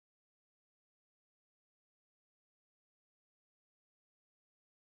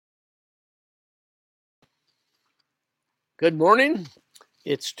Good morning.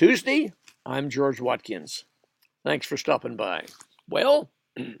 It's Tuesday. I'm George Watkins. Thanks for stopping by. Well,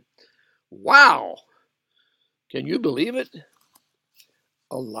 wow. Can you believe it?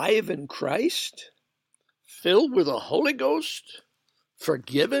 Alive in Christ, filled with the Holy Ghost,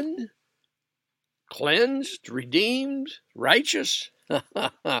 forgiven, cleansed, redeemed, righteous.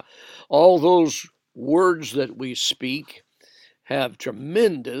 All those words that we speak have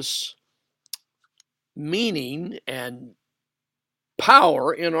tremendous meaning and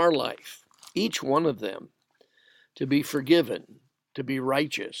power in our life, each one of them. To be forgiven, to be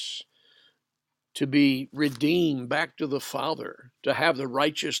righteous, to be redeemed back to the Father, to have the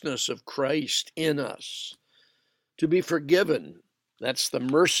righteousness of Christ in us, to be forgiven. That's the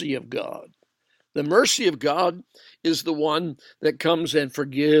mercy of God. The mercy of God is the one that comes and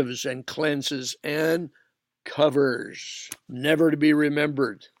forgives and cleanses and covers, never to be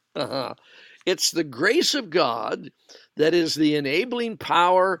remembered. It's the grace of God that is the enabling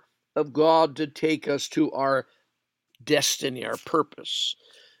power of God to take us to our destiny, our purpose.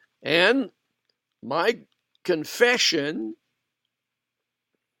 And my confession,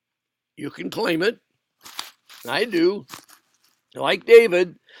 you can claim it, I do. Like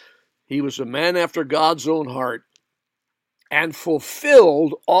David, he was a man after God's own heart and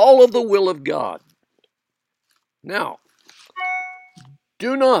fulfilled all of the will of God. Now,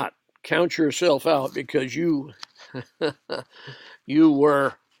 do not count yourself out because you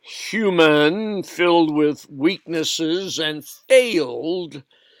were human, filled with weaknesses, and failed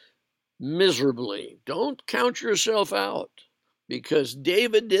miserably. Don't count yourself out, because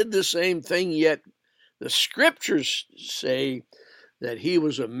David did the same thing, yet the scriptures say that he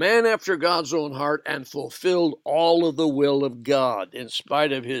was a man after God's own heart and fulfilled all of the will of God in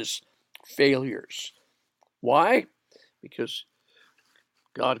spite of his failures. Why? Because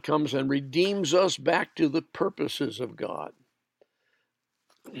God comes and redeems us back to the purposes of God.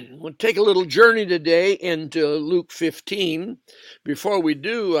 We'll take a little journey today into Luke 15. Before we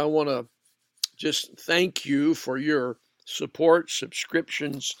do, I want to just thank you for your support,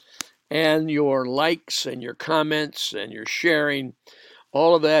 subscriptions, and your likes and your comments and your sharing.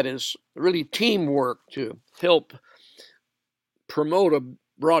 All of that is really teamwork to help promote a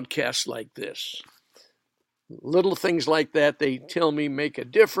broadcast like this. Little things like that, they tell me, make a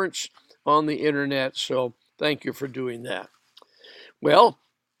difference on the internet, so thank you for doing that. Well,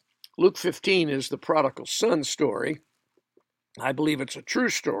 Luke 15 is the prodigal son story. I believe it's a true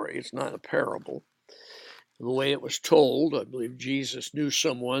story. It's not a parable. The way it was told, I believe Jesus knew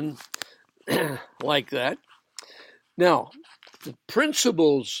someone like that. Now, the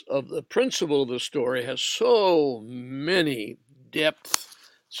principle of the story has so many depth,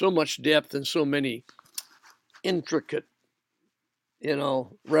 so much depth, and so many intricate,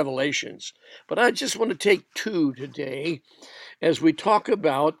 revelations. But I just want to take two today as we talk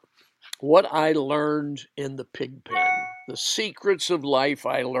about what I learned in the pig pen, the secrets of life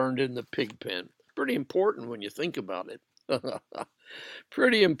I learned in the pig pen. Pretty important when you think about it.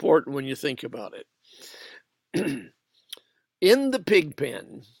 Pretty important when you think about it. In the pig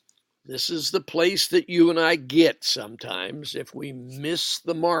pen, this is the place that you and I get sometimes if we miss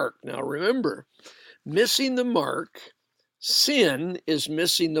the mark. Now remember, missing the mark, sin is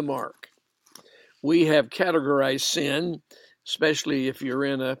missing the mark. We have categorized sin, especially if you're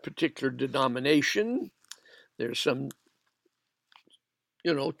in a particular denomination. There's some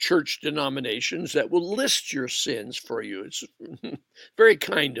church denominations that will list your sins for you. It's very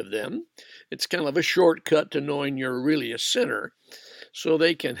kind of them. It's kind of a shortcut to knowing you're really a sinner, so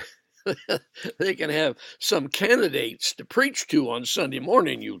they can they can have some candidates to preach to on Sunday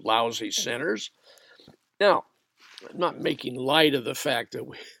morning, you lousy sinners. Now, I'm not making light of the fact that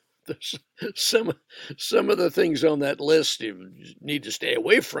there's some of the things on that list you need to stay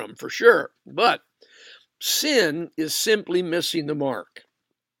away from for sure, but sin is simply missing the mark.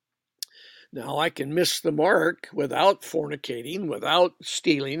 Now, I can miss the mark without fornicating, without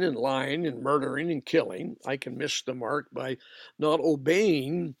stealing and lying and murdering and killing. I can miss the mark by not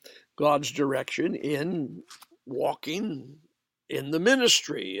obeying God's direction in walking in the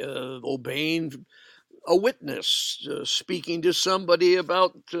ministry, obeying a witness, speaking to somebody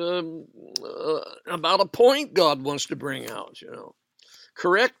about a point God wants to bring out,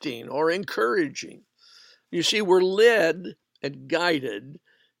 correcting or encouraging. You see, we're led and guided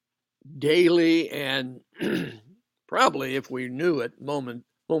daily and probably, if we knew it, moment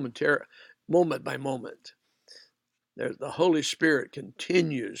by moment. The Holy Spirit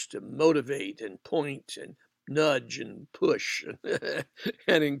continues to motivate and point and nudge and push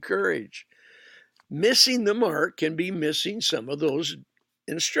and encourage. Missing the mark can be missing some of those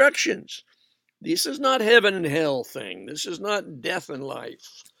instructions. This is not heaven and hell thing. This is not death and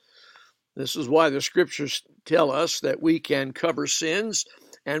life. This is why the scriptures tell us that we can cover sins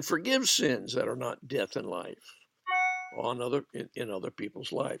and forgive sins that are not death and life in other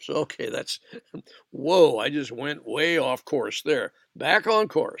people's lives. Okay, that's whoa, I just went way off course there. Back on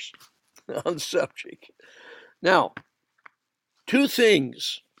course on subject. Now, two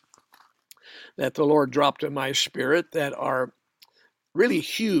things that the Lord dropped in my spirit that are really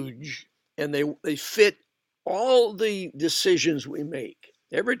huge, and they fit all the decisions we make.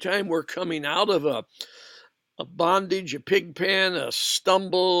 Every time we're coming out of a bondage, a pig pen, a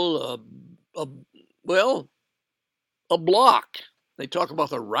stumble, a block. They talk about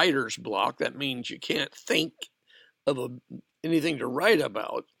the writer's block. That means you can't think of anything to write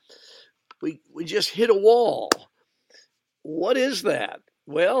about. We just hit a wall. What is that?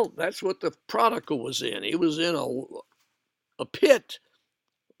 Well, that's what the prodigal was in. He was in a pit,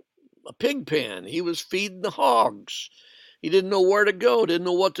 a pig pen. He was feeding the hogs. He didn't know where to go, didn't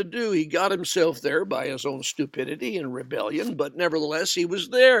know what to do. He got himself there by his own stupidity and rebellion, but nevertheless, he was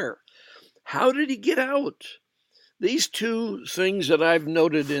there. How did he get out? These two things that I've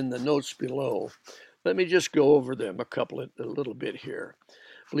noted in the notes below, let me just go over them a little bit here. I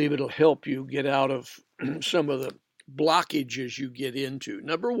believe it'll help you get out of some of the blockages you get into.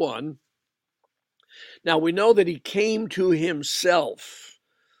 Number one, now we know that he came to himself.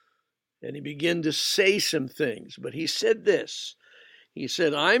 And he began to say some things, but he said this. He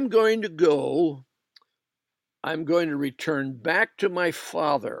said, I'm going to return back to my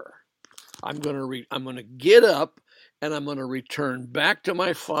father. I'm going to get up and I'm going to return back to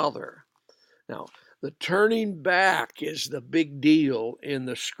my father. Now, the turning back is the big deal in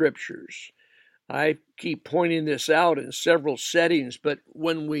the scriptures. I keep pointing this out in several settings, but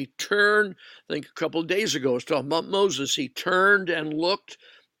when we turn, I think a couple of days ago, I was talking about Moses. He turned and looked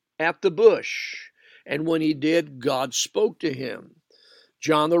at the bush, and when he did, God spoke to him.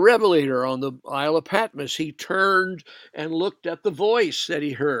 John the Revelator on the Isle of Patmos, he turned and looked at the voice that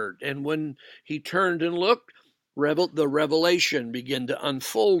he heard, and when he turned and looked, the revelation began to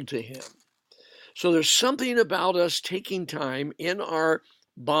unfold to him. So there's something about us taking time in our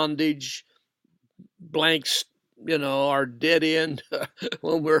bondage, blanks, our dead end,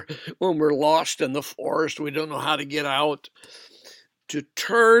 when we're lost in the forest, we don't know how to get out, to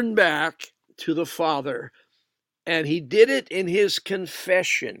turn back to the Father. And he did it in his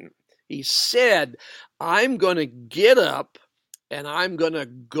confession. He said, I'm going to get up and I'm going to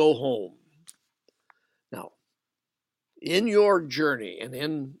go home. Now, in your journey,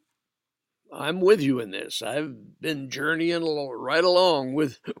 and I'm with you in this. I've been journeying right along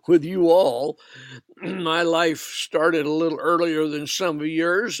with you all. My life started a little earlier than some of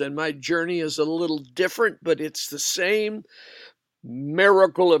yours, and my journey is a little different, but it's the same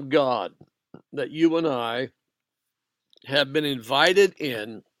miracle of God that you and I have been invited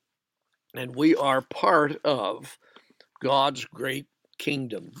in, and we are part of God's great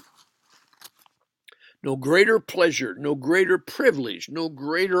kingdom. No greater pleasure, no greater privilege, no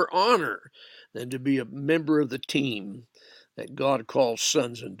greater honor than to be a member of the team that God calls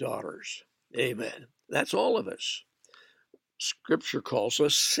sons and daughters. Amen. That's all of us. Scripture calls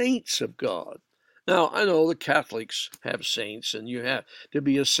us saints of God. Now, I know the Catholics have saints, and you have to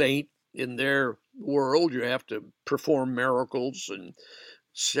be a saint in their world. You have to perform miracles and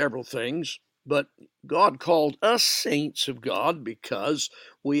several things. But God called us saints of God because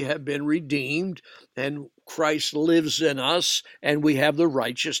we have been redeemed and Christ lives in us and we have the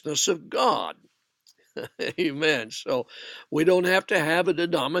righteousness of God. Amen. So we don't have to have a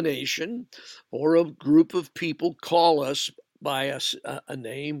denomination or a group of people call us by a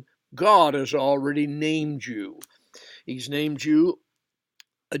name. God has already named you. He's named you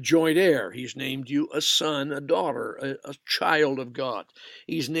a joint heir. He's named you a son, a daughter, a child of God.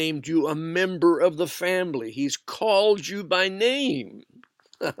 He's named you a member of the family. He's called you by name.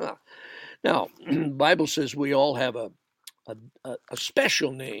 Now, the Bible says we all have a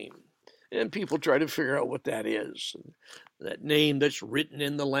special name, and people try to figure out what that is. That name that's written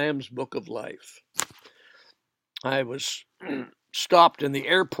in the Lamb's Book of Life. I was stopped in the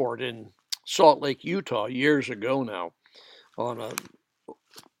airport in Salt Lake, Utah, years ago now, on a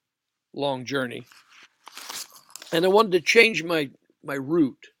long journey, and I wanted to change my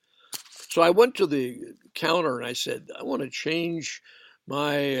route. So I went to the counter and I said, I want to change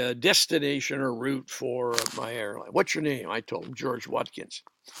my destination or route for my airline. What's your name? I told him, George Watkins.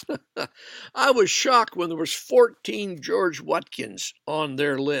 I was shocked when there was 14 George Watkins on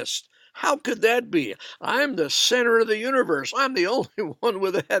their list. How could that be? I'm the center of the universe. I'm the only one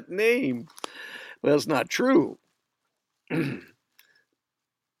with that name. Well, it's not true.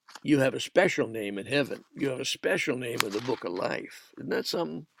 you have a special name in heaven. You have a special name in the book of life. Isn't that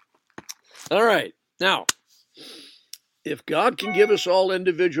something? All right. Now, if God can give us all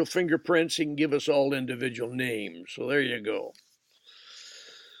individual fingerprints, he can give us all individual names. So there you go.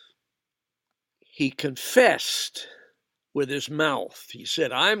 He confessed with his mouth. He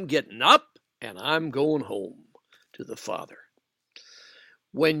said, I'm getting up and I'm going home to the Father.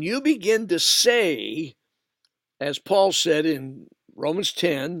 When you begin to say, as Paul said in Romans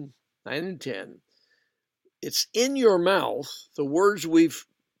 10, 9 and 10, it's in your mouth. The words we've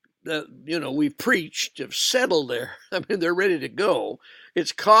preached have settled there. I mean, they're ready to go.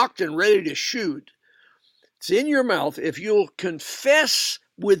 It's cocked and ready to shoot. It's in your mouth. If you'll confess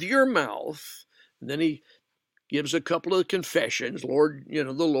with your mouth, and then he gives a couple of confessions, Lord, the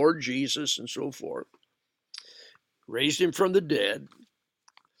Lord Jesus and so forth, raised him from the dead,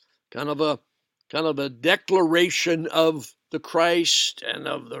 kind of a declaration of the Christ and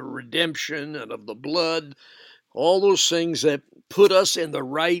of the redemption and of the blood, all those things that put us in the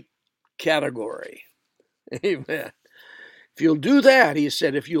right category. Amen. If you'll do that, he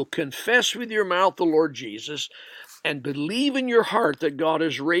said, if you'll confess with your mouth the Lord Jesus and believe in your heart that God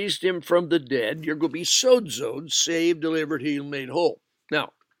has raised him from the dead, you're going to be sozoed, saved, delivered, healed, made whole.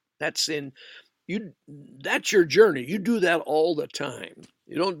 Now, that's your journey. You do that all the time.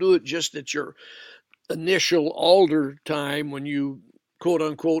 You don't do it just at your initial altar time when you, quote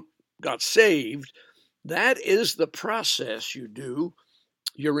unquote, got saved. That is the process you do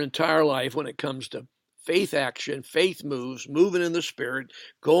your entire life when it comes to faith action, faith moves, moving in the Spirit,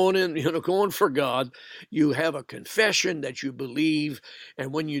 going for God. You have a confession that you believe,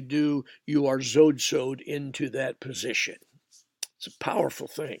 and when you do, you are zod into that position. It's a powerful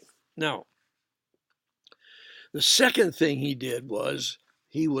thing. Now, the second thing he did was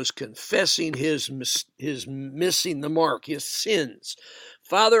he was confessing his missing the mark, his sins.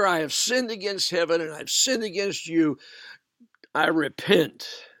 Father, I have sinned against heaven and I've sinned against you. I repent.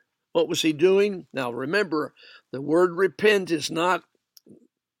 What was he doing? Now remember, the word repent is not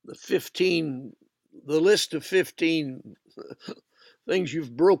the list of 15 things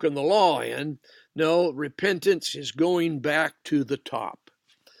you've broken the law in. No, repentance is going back to the top,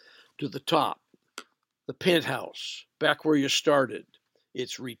 the penthouse, back where you started.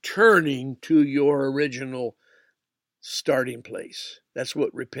 It's returning to your original starting place. That's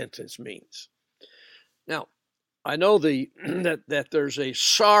what repentance means. Now, I know that there's a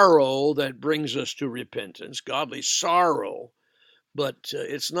sorrow that brings us to repentance, godly sorrow, but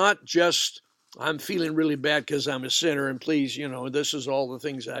it's not just I'm feeling really bad because I'm a sinner and please, this is all the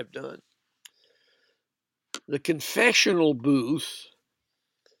things I've done. The confessional booth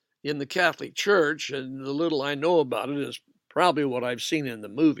in the Catholic Church, and the little I know about it is probably what I've seen in the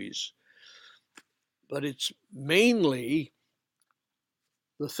movies, but it's mainly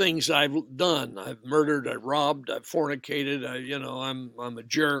the things I've done. I've murdered, I've robbed, I've fornicated, I'm a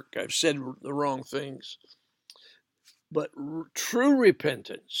jerk, I've said the wrong things. But true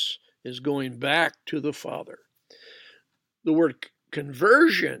repentance is going back to the Father. The word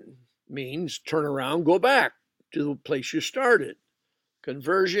conversion means turn around, go back to the place you started.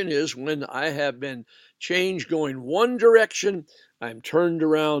 Conversion is when I have been changed going one direction, I'm turned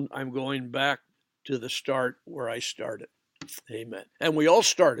around, I'm going back to the start where I started. Amen. And we all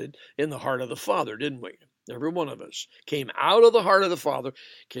started in the heart of the Father, didn't we? Every one of us came out of the heart of the Father,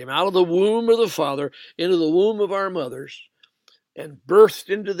 came out of the womb of the Father, into the womb of our mothers, and birthed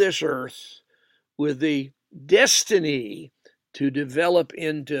into this earth with the destiny to develop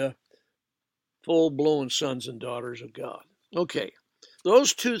into full-blown sons and daughters of God. Okay,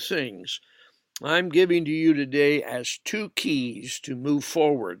 those two things I'm giving to you today as two keys to move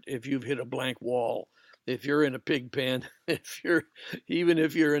forward if you've hit a blank wall. If you're in a pig pen, even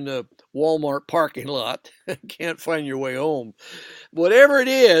if you're in a Walmart parking lot, can't find your way home. Whatever it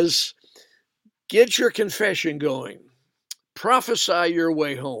is, get your confession going. Prophesy your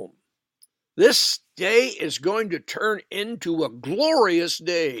way home. This day is going to turn into a glorious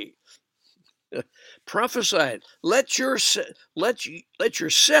day. Prophesy it. Let yourself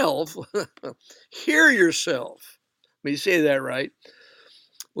hear yourself. Let me say that right.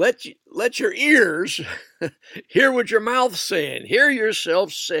 Let your ears hear what your mouth's saying. Hear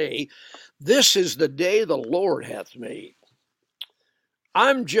yourself say, this is the day the Lord hath made.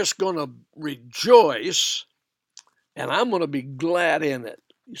 I'm just going to rejoice and I'm going to be glad in it.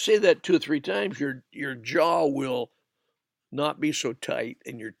 You say that 2 or 3 times, your jaw will not be so tight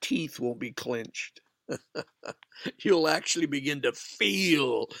and your teeth won't be clenched. You'll actually begin to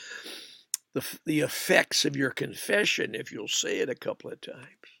feel the effects of your confession if you'll say it a couple of times.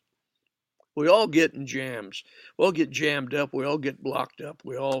 We all get in jams. We all get jammed up. We all get blocked up.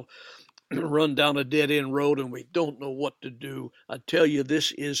 We all run down a dead end road and we don't know what to do. I tell you,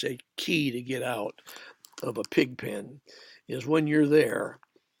 this is a key to get out of a pig pen, is when you're there,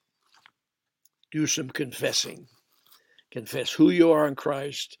 do some confessing. Confess who you are in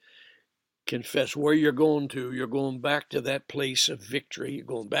Christ. Confess where you're going to. You're going back to that place of victory. You're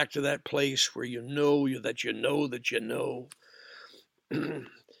going back to that place where you know that you know that you know.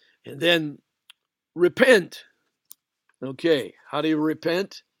 And then repent. Okay, how do you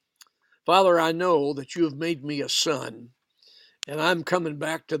repent? Father, I know that you have made me a son, and I'm coming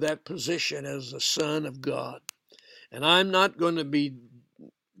back to that position as a son of God. And I'm not going to be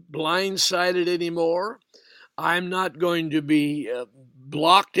blindsided anymore. I'm not going to be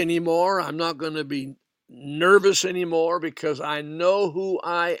blocked anymore. I'm not going to be nervous anymore because I know who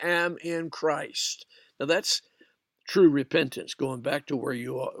I am in Christ. Now that's true repentance, going back to where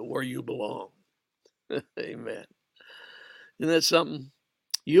you belong. Amen. Isn't that something?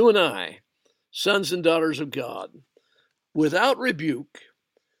 You and I, sons and daughters of God, without rebuke,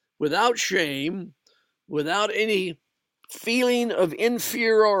 without shame, without any feeling of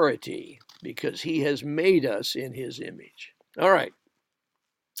inferiority, because he has made us in his image. All right.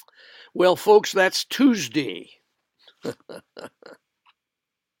 Well, folks, that's Tuesday.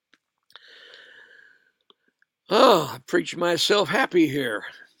 I preach myself happy here.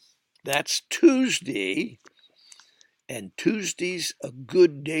 That's Tuesday, and Tuesday's a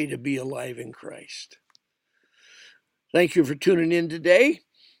good day to be alive in Christ. Thank you for tuning in today.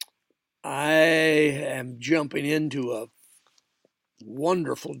 I am jumping into a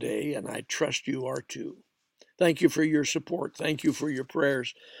wonderful day, and I trust you are too. Thank you for your support. Thank you for your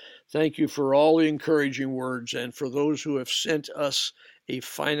prayers. Thank you for all the encouraging words, and for those who have sent us a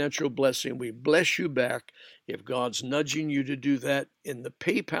financial blessing. We bless you back. If God's nudging you to do that, in the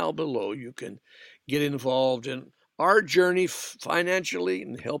PayPal below, you can get involved in our journey financially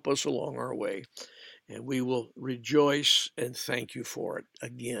and help us along our way. And we will rejoice and thank you for it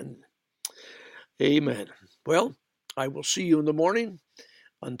again. Amen. Well, I will see you in the morning.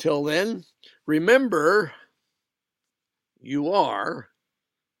 Until then, remember, you are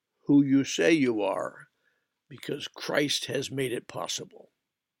who you say you are, because Christ has made it possible.